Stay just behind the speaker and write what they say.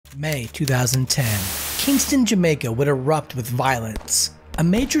May 2010. Kingston, Jamaica would erupt with violence. A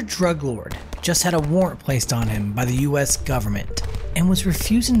major drug lord just had a warrant placed on him by the US government and was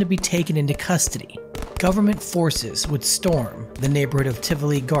refusing to be taken into custody. Government forces would storm the neighborhood of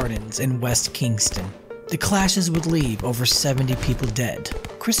Tivoli Gardens in West Kingston. The clashes would leave over 70 people dead.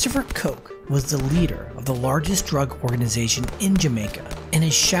 Christopher Coke was the leader of the largest drug organization in Jamaica, and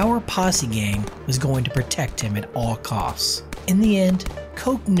his shower posse gang was going to protect him at all costs. In the end,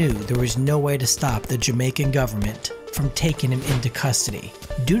 Coke knew there was no way to stop the Jamaican government from taking him into custody.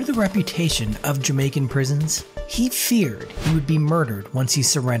 Due to the reputation of Jamaican prisons, he feared he would be murdered once he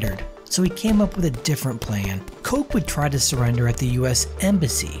surrendered, so he came up with a different plan. Coke would try to surrender at the US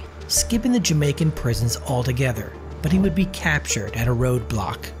Embassy, skipping the Jamaican prisons altogether, but he would be captured at a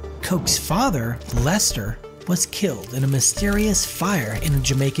roadblock. Coke's father, Lester, was killed in a mysterious fire in a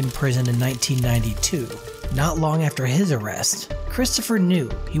Jamaican prison in 1992. Not long after his arrest, Christopher knew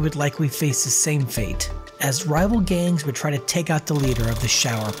he would likely face the same fate, as rival gangs would try to take out the leader of the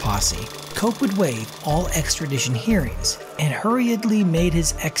shower posse. Coke would waive all extradition hearings and hurriedly made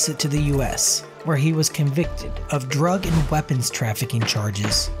his exit to the US, where he was convicted of drug and weapons trafficking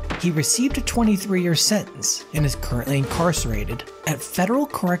charges. He received a 23-year sentence and is currently incarcerated at Federal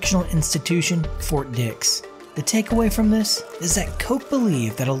Correctional Institution, Fort Dix. The takeaway from this is that Coke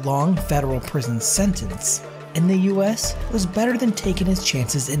believed that a long federal prison sentence in the US was better than taking his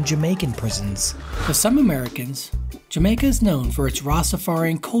chances in Jamaican prisons. For some Americans, Jamaica is known for its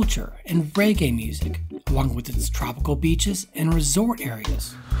Rastafarian culture and reggae music, along with its tropical beaches and resort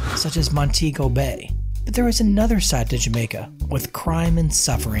areas, such as Montego Bay. But there is another side to Jamaica, with crime and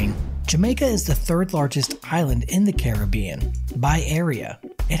suffering. Jamaica is the third largest island in the Caribbean by area.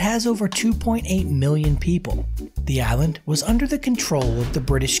 It has over 2.8 million people. The island was under the control of the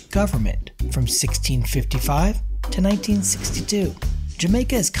British government from 1655 to 1962.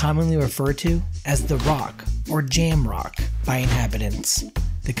 Jamaica is commonly referred to as the Rock or Jam Rock by inhabitants.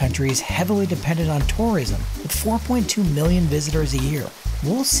 The country is heavily dependent on tourism, with 4.2 million visitors a year.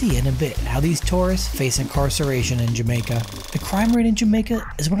 We'll see in a bit how these tourists face incarceration in Jamaica. The crime rate in Jamaica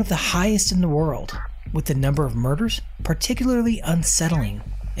is one of the highest in the world, with the number of murders particularly unsettling.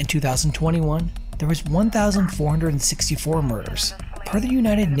 In 2021, there was 1,464 murders. Per the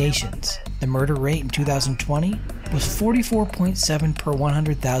United Nations, the murder rate in 2020 was 44.7 per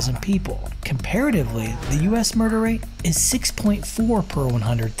 100,000 people. Comparatively, the US murder rate is 6.4 per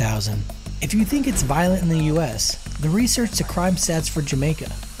 100,000. If you think it's violent in the US, then research the crime stats for Jamaica.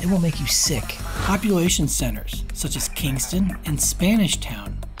 It will make you sick. Population centers, such as Kingston and Spanish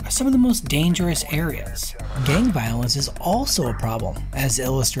Town, are some of the most dangerous areas. Gang violence is also a problem. As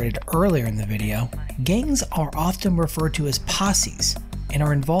illustrated earlier in the video, gangs are often referred to as posses and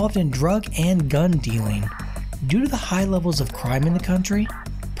are involved in drug and gun dealing. Due to the high levels of crime in the country,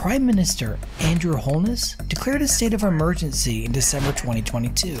 Prime Minister Andrew Holness declared a state of emergency in December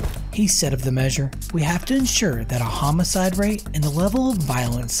 2022. He said of the measure, "We have to ensure that a homicide rate and the level of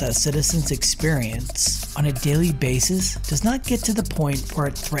violence that citizens experience on a daily basis does not get to the point where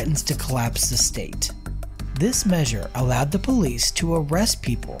it threatens to collapse the state." This measure allowed the police to arrest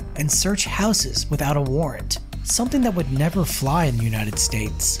people and search houses without a warrant, something that would never fly in the United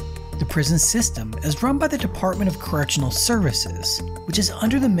States. The prison system is run by the Department of Correctional Services, which is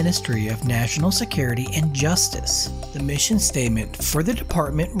under the Ministry of National Security and Justice. The mission statement for the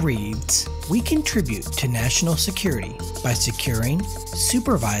department reads, "We contribute to national security by securing,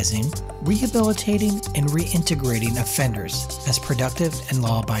 supervising, rehabilitating, and reintegrating offenders as productive and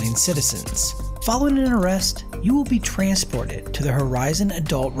law-abiding citizens. Following an arrest, you will be transported to the Horizon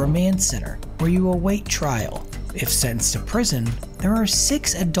Adult Remand Center, where you await trial. If sentenced to prison, there are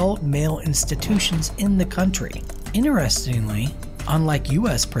 6 adult male institutions in the country." Interestingly, unlike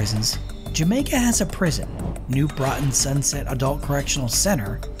US prisons, Jamaica has a prison, New Broughton Sunset Adult Correctional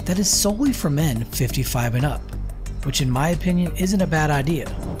Center, that is solely for men 55 and up, which in my opinion isn't a bad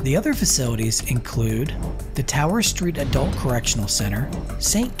idea. The other facilities include the Tower Street Adult Correctional Center,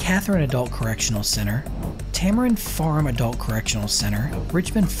 St. Catherine Adult Correctional Center, Tamarind Farm Adult Correctional Center,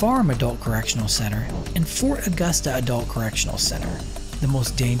 Richmond Farm Adult Correctional Center, and Fort Augusta Adult Correctional Center. The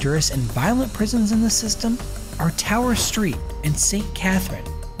most dangerous and violent prisons in the system are Tower Street and St. Catherine,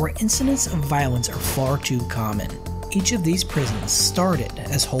 where incidents of violence are far too common. Each of these prisons started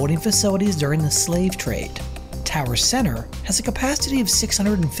as holding facilities during the slave trade. Tower Center has a capacity of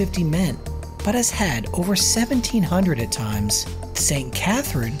 650 men, but has had over 1,700 at times. St.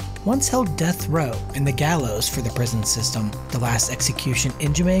 Catherine once held death row and the gallows for the prison system. The last execution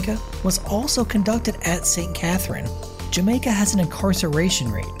in Jamaica was also conducted at St. Catherine. Jamaica has an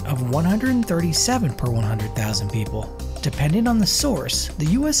incarceration rate of 137 per 100,000 people. Depending on the source,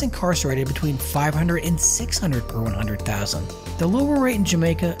 the US incarcerated between 500 and 600 per 100,000. The lower rate in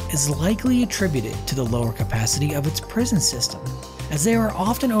Jamaica is likely attributed to the lower capacity of its prison system, as they are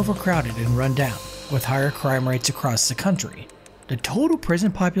often overcrowded and run down, with higher crime rates across the country. The total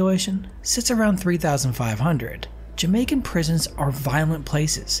prison population sits around 3,500. Jamaican prisons are violent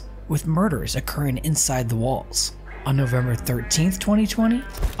places, with murders occurring inside the walls. On November 13, 2020,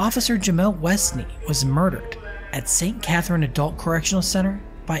 Officer Jamel Westney was murdered at St. Catherine Adult Correctional Center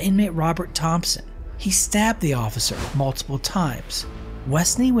by inmate Robert Thompson. He stabbed the officer multiple times.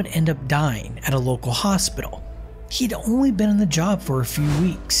 Westney would end up dying at a local hospital. He'd only been on the job for a few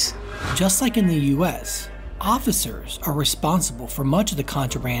weeks. Just like in the US, officers are responsible for much of the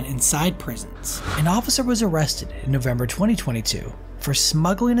contraband inside prisons. An officer was arrested in November 2022 for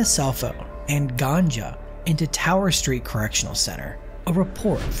smuggling a cell phone and ganja into Tower Street Correctional Center. A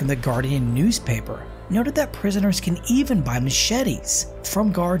report from the Guardian newspaper noted that prisoners can even buy machetes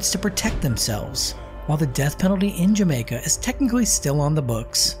from guards to protect themselves. While the death penalty in Jamaica is technically still on the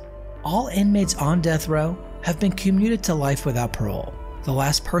books, all inmates on death row have been commuted to life without parole. The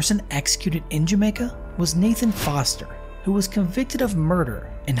last person executed in Jamaica was Nathan Foster, who was convicted of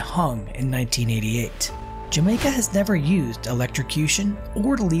murder and hung in 1988. Jamaica has never used electrocution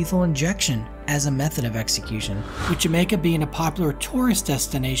or lethal injection as a method of execution. With Jamaica being a popular tourist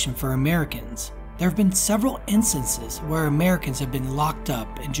destination for Americans, there have been several instances where Americans have been locked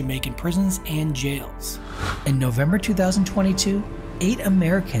up in Jamaican prisons and jails. In November 2022, 8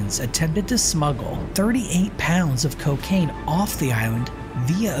 Americans attempted to smuggle 38 pounds of cocaine off the island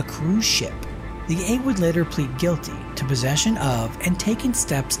via a cruise ship. The 8 would later plead guilty to possession of and taking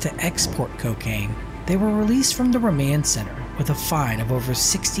steps to export cocaine. They were released from the remand center with a fine of over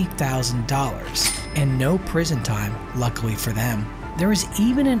 $60,000 and no prison time, luckily for them. There is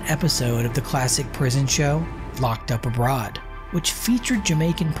even an episode of the classic prison show, Locked Up Abroad, which featured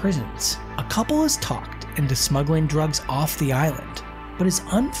Jamaican prisons. A couple is talked into smuggling drugs off the island, but is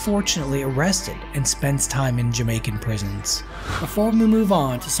unfortunately arrested and spends time in Jamaican prisons. Before we move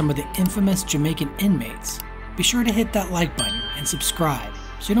on to some of the infamous Jamaican inmates, be sure to hit that like button and subscribe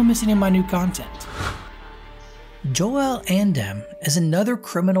so you don't miss any of my new content. Joel Andem is another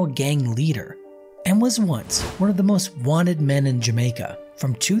criminal gang leader and was once one of the most wanted men in Jamaica.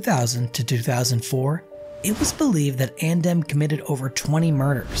 From 2000 to 2004, it was believed that Andem committed over 20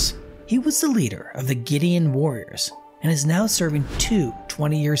 murders. He was the leader of the Gideon Warriors and is now serving 2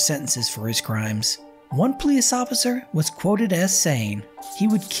 20-year sentences for his crimes. One police officer was quoted as saying, "He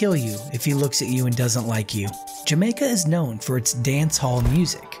would kill you if he looks at you and doesn't like you." Jamaica is known for its dance hall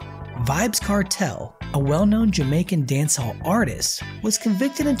music. Vybz Kartel, a well-known Jamaican dancehall artist, was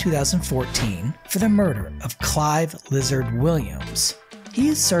convicted in 2014 for the murder of Clive Lizard Williams. He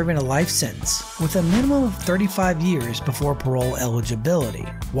is serving a life sentence with a minimum of 35 years before parole eligibility.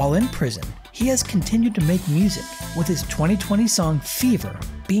 While in prison, he has continued to make music, with his 2020 song Fever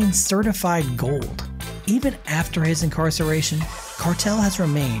being certified gold. Even after his incarceration, Kartel has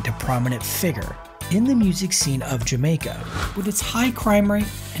remained a prominent figure in the music scene of Jamaica. With its high crime rate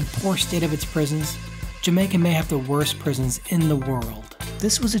and poor state of its prisons, Jamaica may have the worst prisons in the world.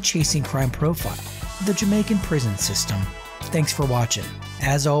 This was a Chasing Crime profile of the Jamaican prison system. Thanks for watching.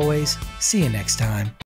 As always, see you next time.